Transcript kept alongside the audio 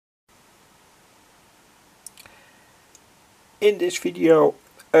In this video,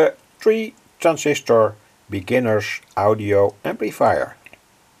 a 3 transistor beginner's audio amplifier.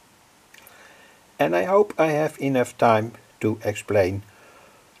 And I hope I have enough time to explain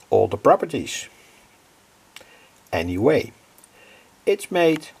all the properties. Anyway, it's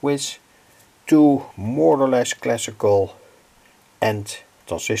made with two more or less classical end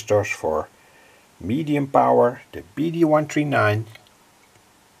transistors for medium power, the BD139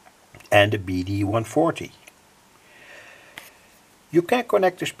 and the BD140. You can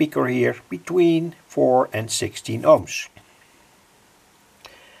connect the speaker here between 4 and 16 ohms.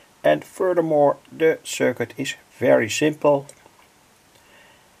 And furthermore, the circuit is very simple.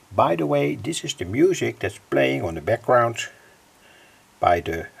 By the way, this is the music that's playing on the background by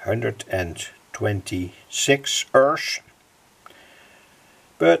the 126 Hertz.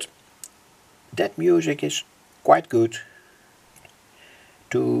 But that music is quite good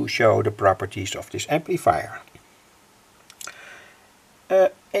to show the properties of this amplifier.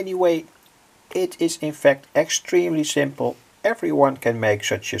 Anyway, it is in fact extremely simple. Everyone can make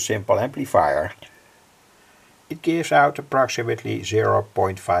such a simple amplifier. It gives out approximately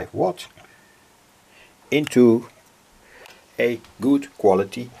 0.5 watt into a good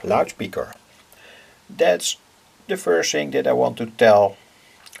quality loudspeaker. That's the first thing that I want to tell.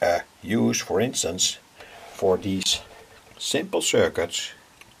 Use, for instance, for these simple circuits,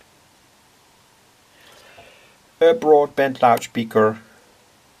 a broadband loudspeaker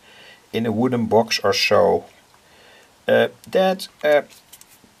in a wooden box or so that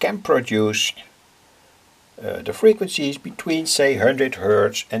can produce the frequencies between, say, 100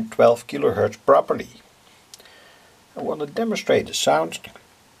 Hz and 12 kHz properly. I want to demonstrate the sound.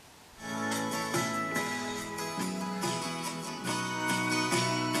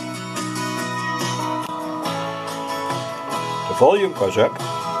 The volume goes up.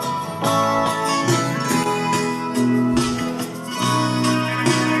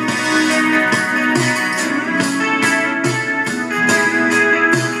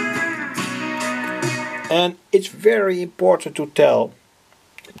 And it's very important to tell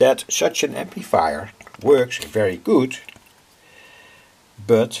that such an amplifier works very good,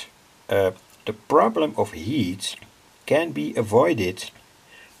 but the problem of heat can be avoided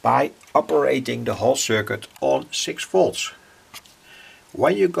by operating the whole circuit on 6 volts.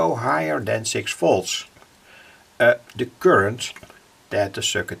 When you go higher than 6 volts, the current that the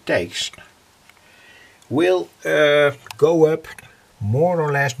circuit takes will go up more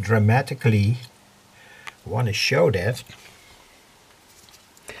or less dramatically. I want to show that.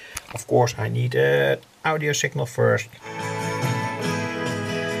 Of course, I need an audio signal first.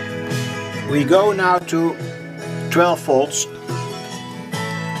 We go now to 12 volts.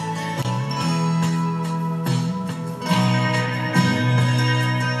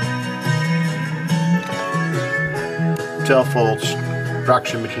 Volts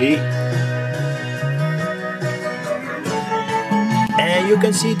approximately, and you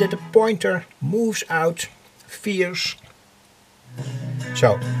can see that the pointer moves out fierce.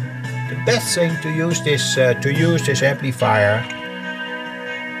 So the best thing to use this amplifier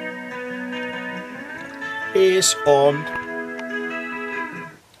is on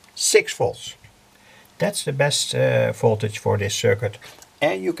 6 volts. That's the best voltage for this circuit,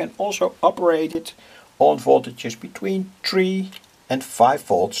 and you can also operate it on voltages between 3 and 5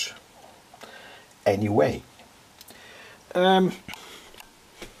 volts. Anyway,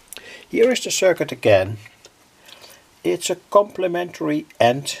 here is the circuit again. It's a complementary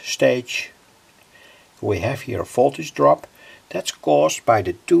end stage. We have here a voltage drop that's caused by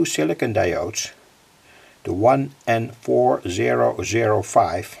the two silicon diodes, the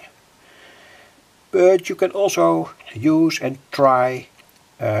 1N4005. But you can also use and try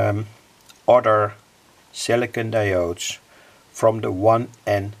other silicon diodes from the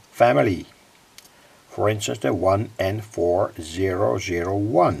 1N family. For instance, the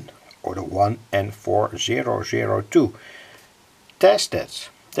 1N4001 or the 1N4002. Test that.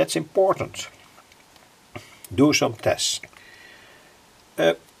 That's important. Do some tests.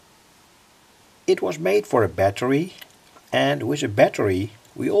 It was made for a battery, and with a battery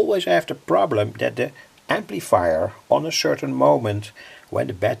we always have the problem that the amplifier on a certain moment, when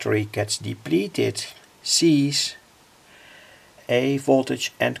the battery gets depleted, sees a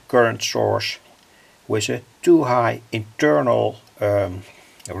voltage and current source with a too high internal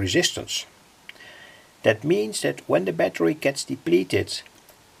resistance. That means that when the battery gets depleted,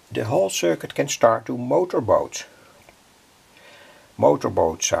 the whole circuit can start to motorboat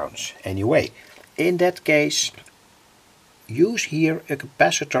sounds. Anyway, in that case, use here a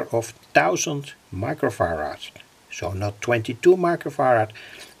capacitor of 1000 microfarad. So not 22 microfarad,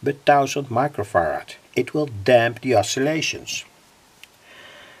 but 1000 microfarad. It will damp the oscillations.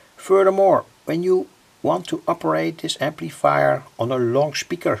 Furthermore, when you want to operate this amplifier on a long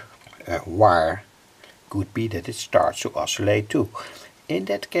speaker wire, could be that it starts to oscillate too. In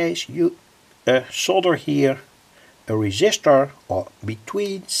that case, you solder here a resistor or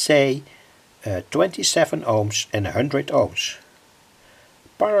between, say, 27 ohms and 100 ohms,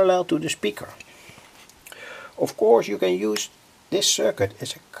 parallel to the speaker. Of course, you can use this circuit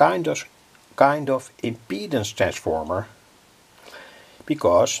as a kind of impedance transformer,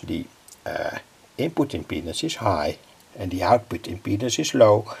 because the input impedance is high and the output impedance is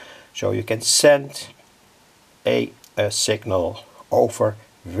low, so you can send a signal over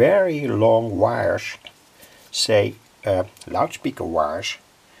very long wires, say loudspeaker wires,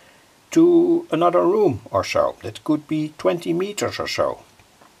 to another room or so. That could be 20 meters or so.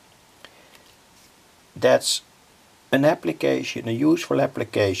 That's an application, a useful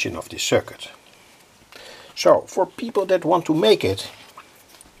application of this circuit. So for people that want to make it,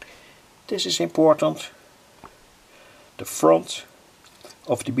 this is important. The front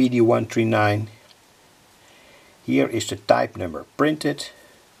of the BD139. Here is the type number printed,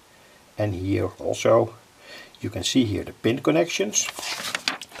 and here also you can see here the pin connections.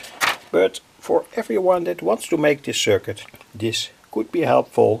 But for everyone that wants to make this circuit, this could be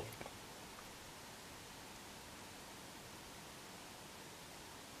helpful.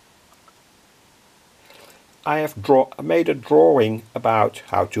 I have made a drawing about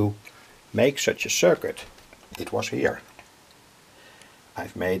how to make such a circuit. It was here.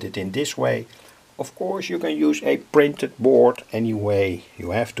 I've made it in this way. Of course, you can use a printed board anyway.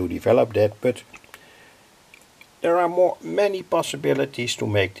 You have to develop that, but there are many possibilities to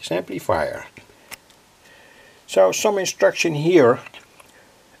make this amplifier. So some instruction here.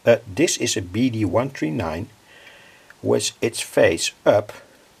 This is a BD139 with its face up.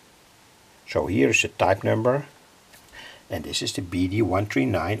 So here is the type number, and this is the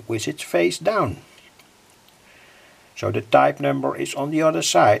BD139 with its face down. So the type number is on the other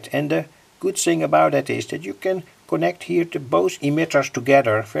side, and the good thing about that is that you can connect here to both emitters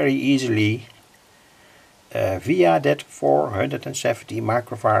together very easily via that 470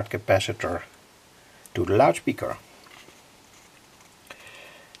 microfarad capacitor to the loudspeaker.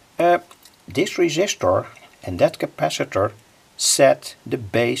 This resistor and that capacitor set the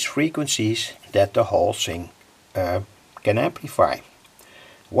base frequencies that the whole thing can amplify.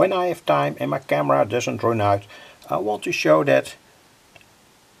 When I have time and my camera doesn't run out, I want to show that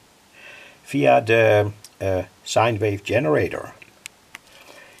via the sine wave generator.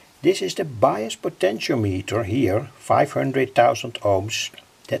 This is the bias potentiometer here, 500,000 ohms,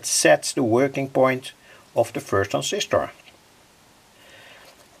 that sets the working point of the first transistor.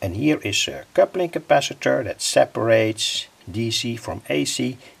 And here is a coupling capacitor that separates DC from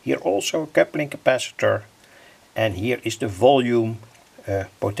AC. Here also a coupling capacitor, and here is the volume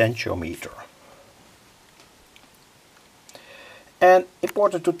potentiometer. And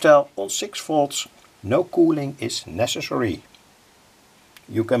important to tell, on 6 volts no cooling is necessary.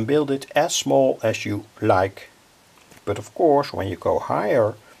 You can build it as small as you like, but of course when you go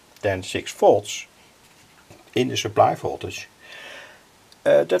higher than 6 volts in the supply voltage,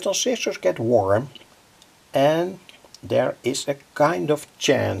 the transistors get warm and there is a kind of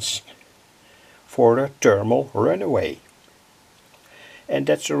chance for a thermal runaway. And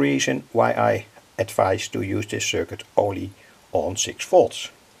that's the reason why I advise to use this circuit only on 6 volts.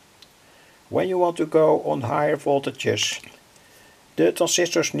 When you want to go on higher voltages, the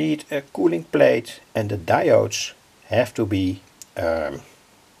transistors need a cooling plate and the diodes have to be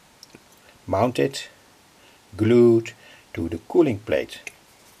mounted, glued to the cooling plate,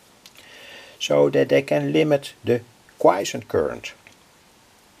 so that they can limit the quiescent current.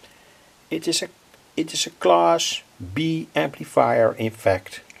 It is a class B amplifier, in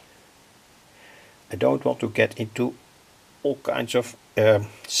fact. I don't want to get into all kinds of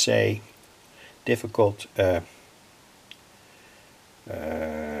say difficult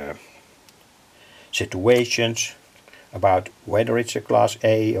situations about whether it's a class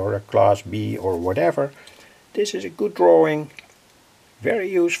A or a class B or whatever. This is a good drawing, very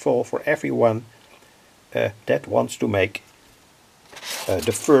useful for everyone that wants to make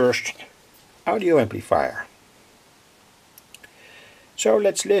the first audio amplifier. So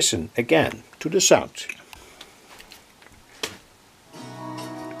let's listen again to the sound.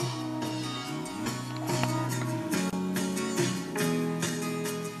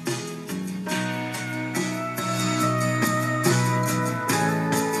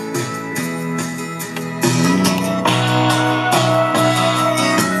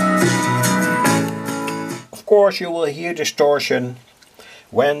 Of course you will hear distortion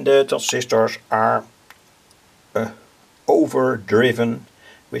when the transistors are overdriven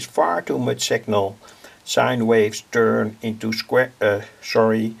with far too much signal, sine waves turn into square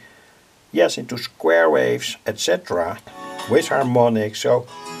waves, etc. with harmonics. So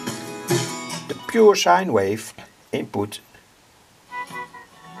the pure sine wave input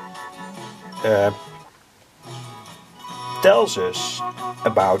tells us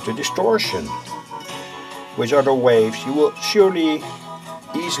about the distortion. With other waves you will surely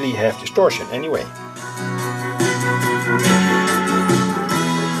easily have distortion anyway.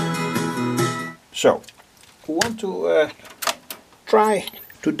 So we want to try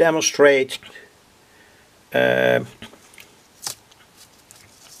to demonstrate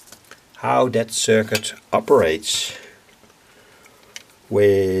how that circuit operates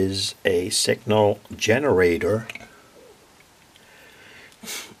with a signal generator.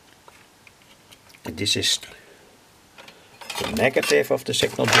 This is the negative of the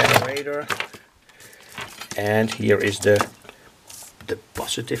signal generator, and here is the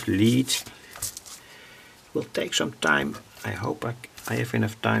positive lead. It will take some time. I hope I have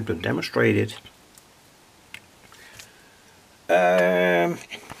enough time to demonstrate it.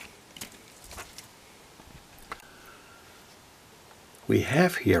 We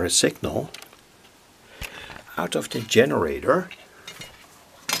have here a signal out of the generator.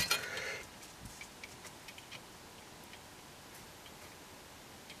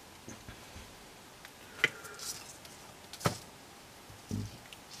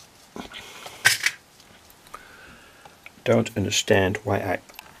 Don't understand why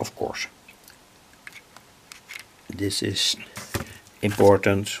of course, this is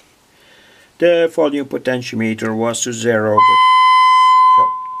important. The volume potentiometer was to 0, but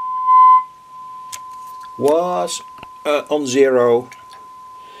was on 0.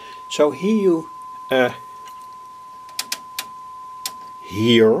 So here you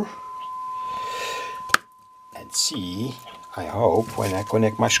hear and see, I hope, when I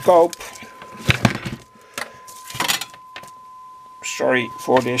connect my scope. Sorry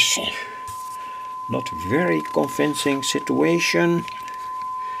for this not very convincing situation.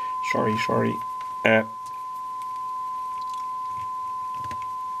 Sorry.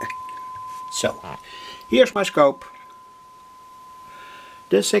 So, here's my scope.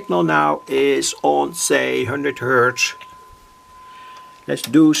 The signal now is on, say, 100 Hertz. Let's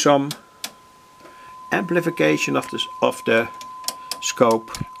do some amplification of the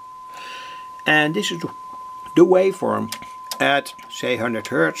scope. And this is the waveform at, say, 100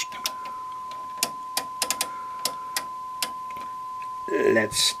 Hertz.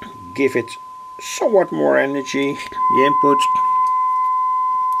 Let's give it somewhat more energy, the input.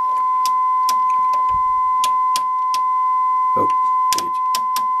 Oh, it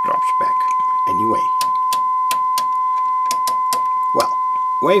drops back anyway. Well,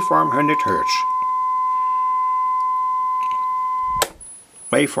 waveform 100 Hertz.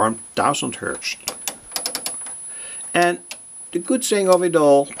 Waveform 1000 Hertz. And the good thing of it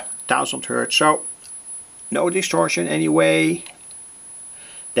all, 1000 Hertz, so no distortion anyway.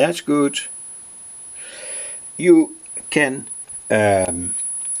 That's good. You can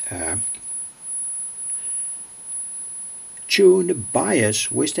tune the bias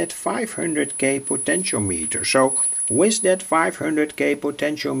with that 500K potentiometer. So with that 500K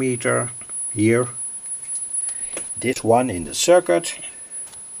potentiometer here, this one in the circuit,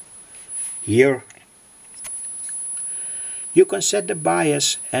 here, you can set the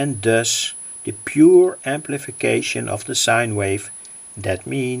bias and thus the pure amplification of the sine wave. That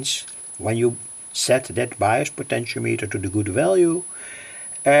means when you set that bias potentiometer to the good value,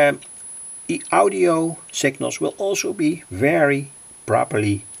 the audio signals will also be very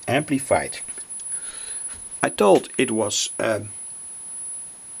properly amplified. I thought it was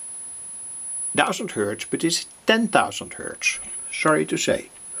 1000 Hertz, but it's 10,000 Hertz. Sorry to say.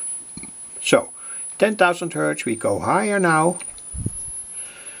 So 10,000 Hertz, we go higher now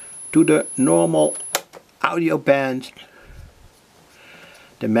to the normal audio band.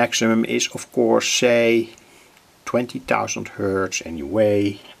 The maximum is, of course, say 20,000 Hertz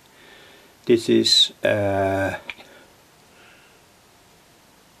anyway. This is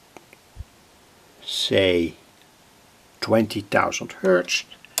say 20,000 Hertz.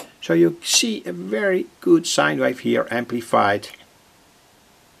 So you see a very good sine wave here amplified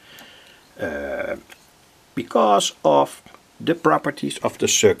because of the properties of the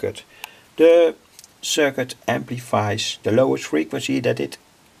circuit. The circuit amplifies the lowest frequency that it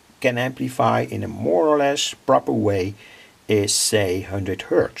can amplify in a more or less proper way is, say, 100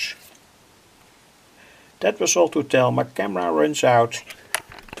 Hertz. That was all to tell. My camera runs out.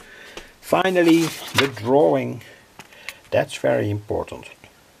 Finally, the drawing. That's very important.